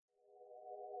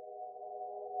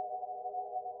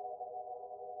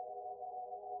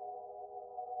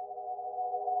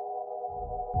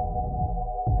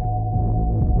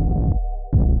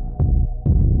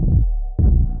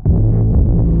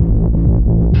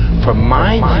From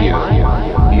my view,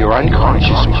 your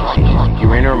unconscious mind,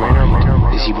 your inner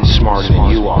mind, is even smarter than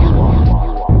you are.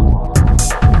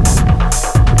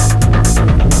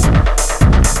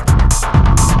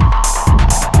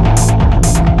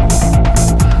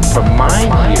 From my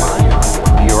view,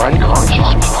 your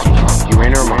unconscious mind, your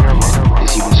inner mind,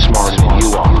 is even smarter than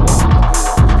you are.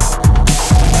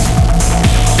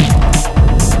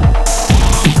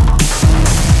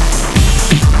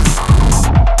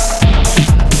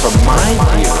 From my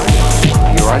view,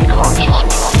 your unconscious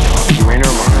mind, your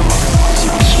inner mind, is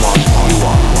even smarter than you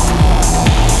are.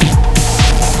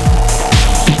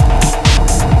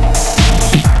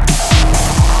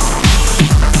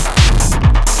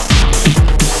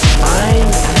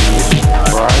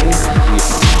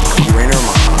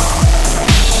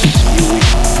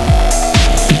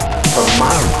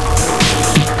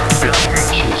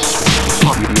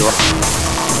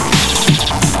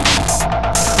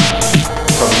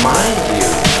 From my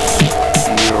view,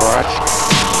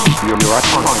 your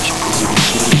unconscious is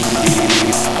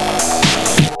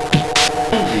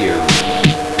even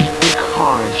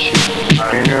conscious,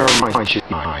 inner conscious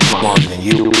mind, smarter than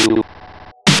you.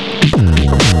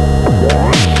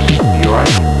 Your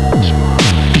unconscious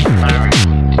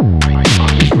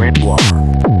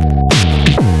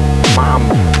mind,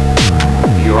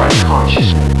 your unconscious,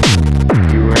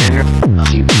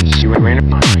 your inner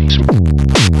mind.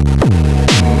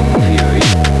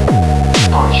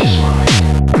 Conscious mind,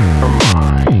 your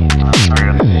mind,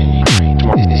 smarter than you,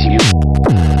 is you.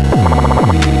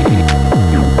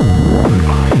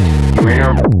 Your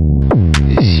inner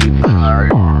is you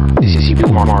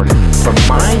smarter. From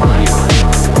my view,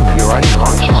 your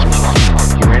unconscious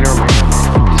mind, your inner mind,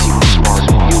 is even smarter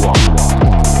than you are.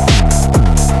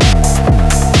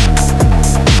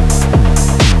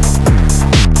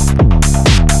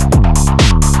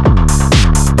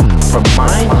 From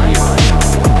my view,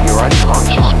 your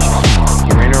unconscious mind,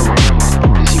 your inner mind,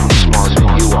 is even smarter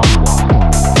than you are.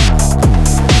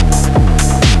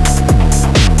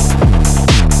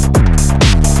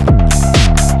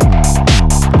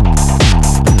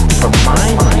 From my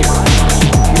view,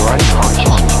 your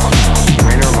unconscious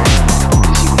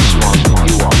mind,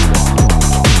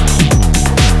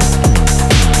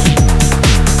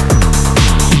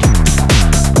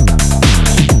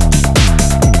 your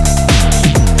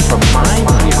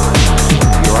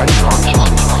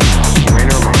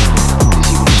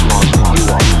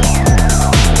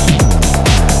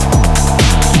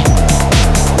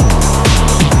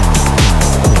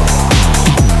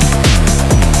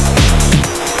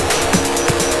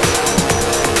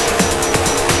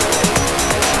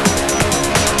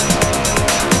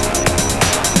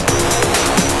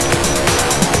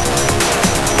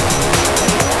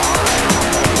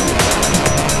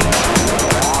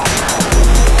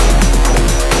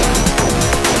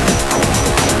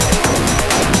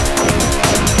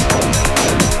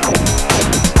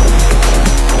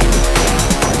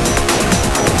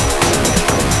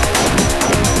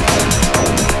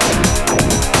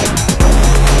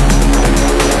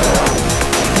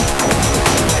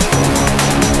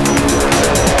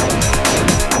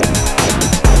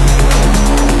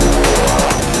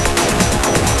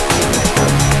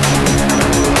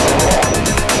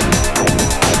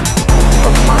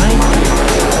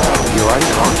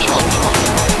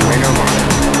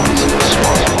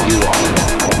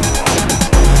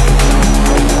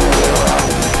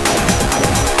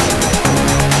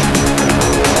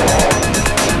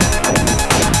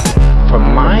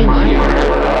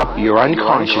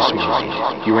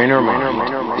inner mind,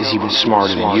 is even smarter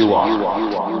than you are.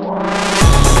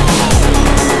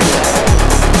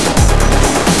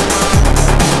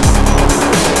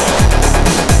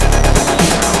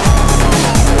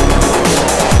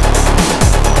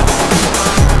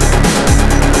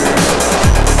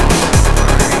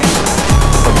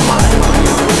 From my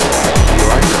view,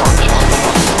 your unconscious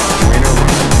mind, your inner mind, is even smarter than you are. Your unconscious mind, your inner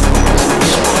mind,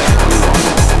 is even smarter than you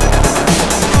are.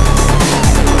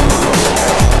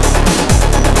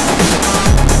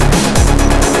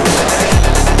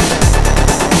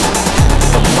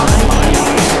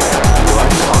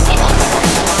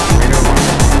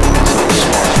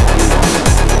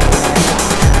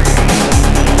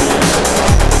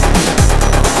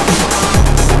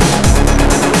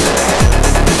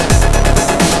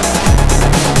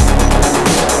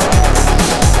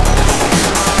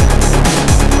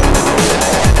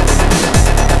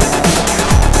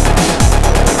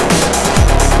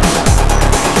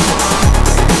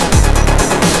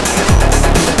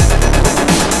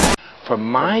 From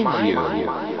my view,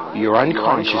 your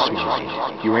unconscious mind,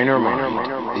 your inner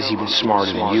mind, is even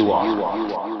smarter than you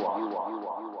are.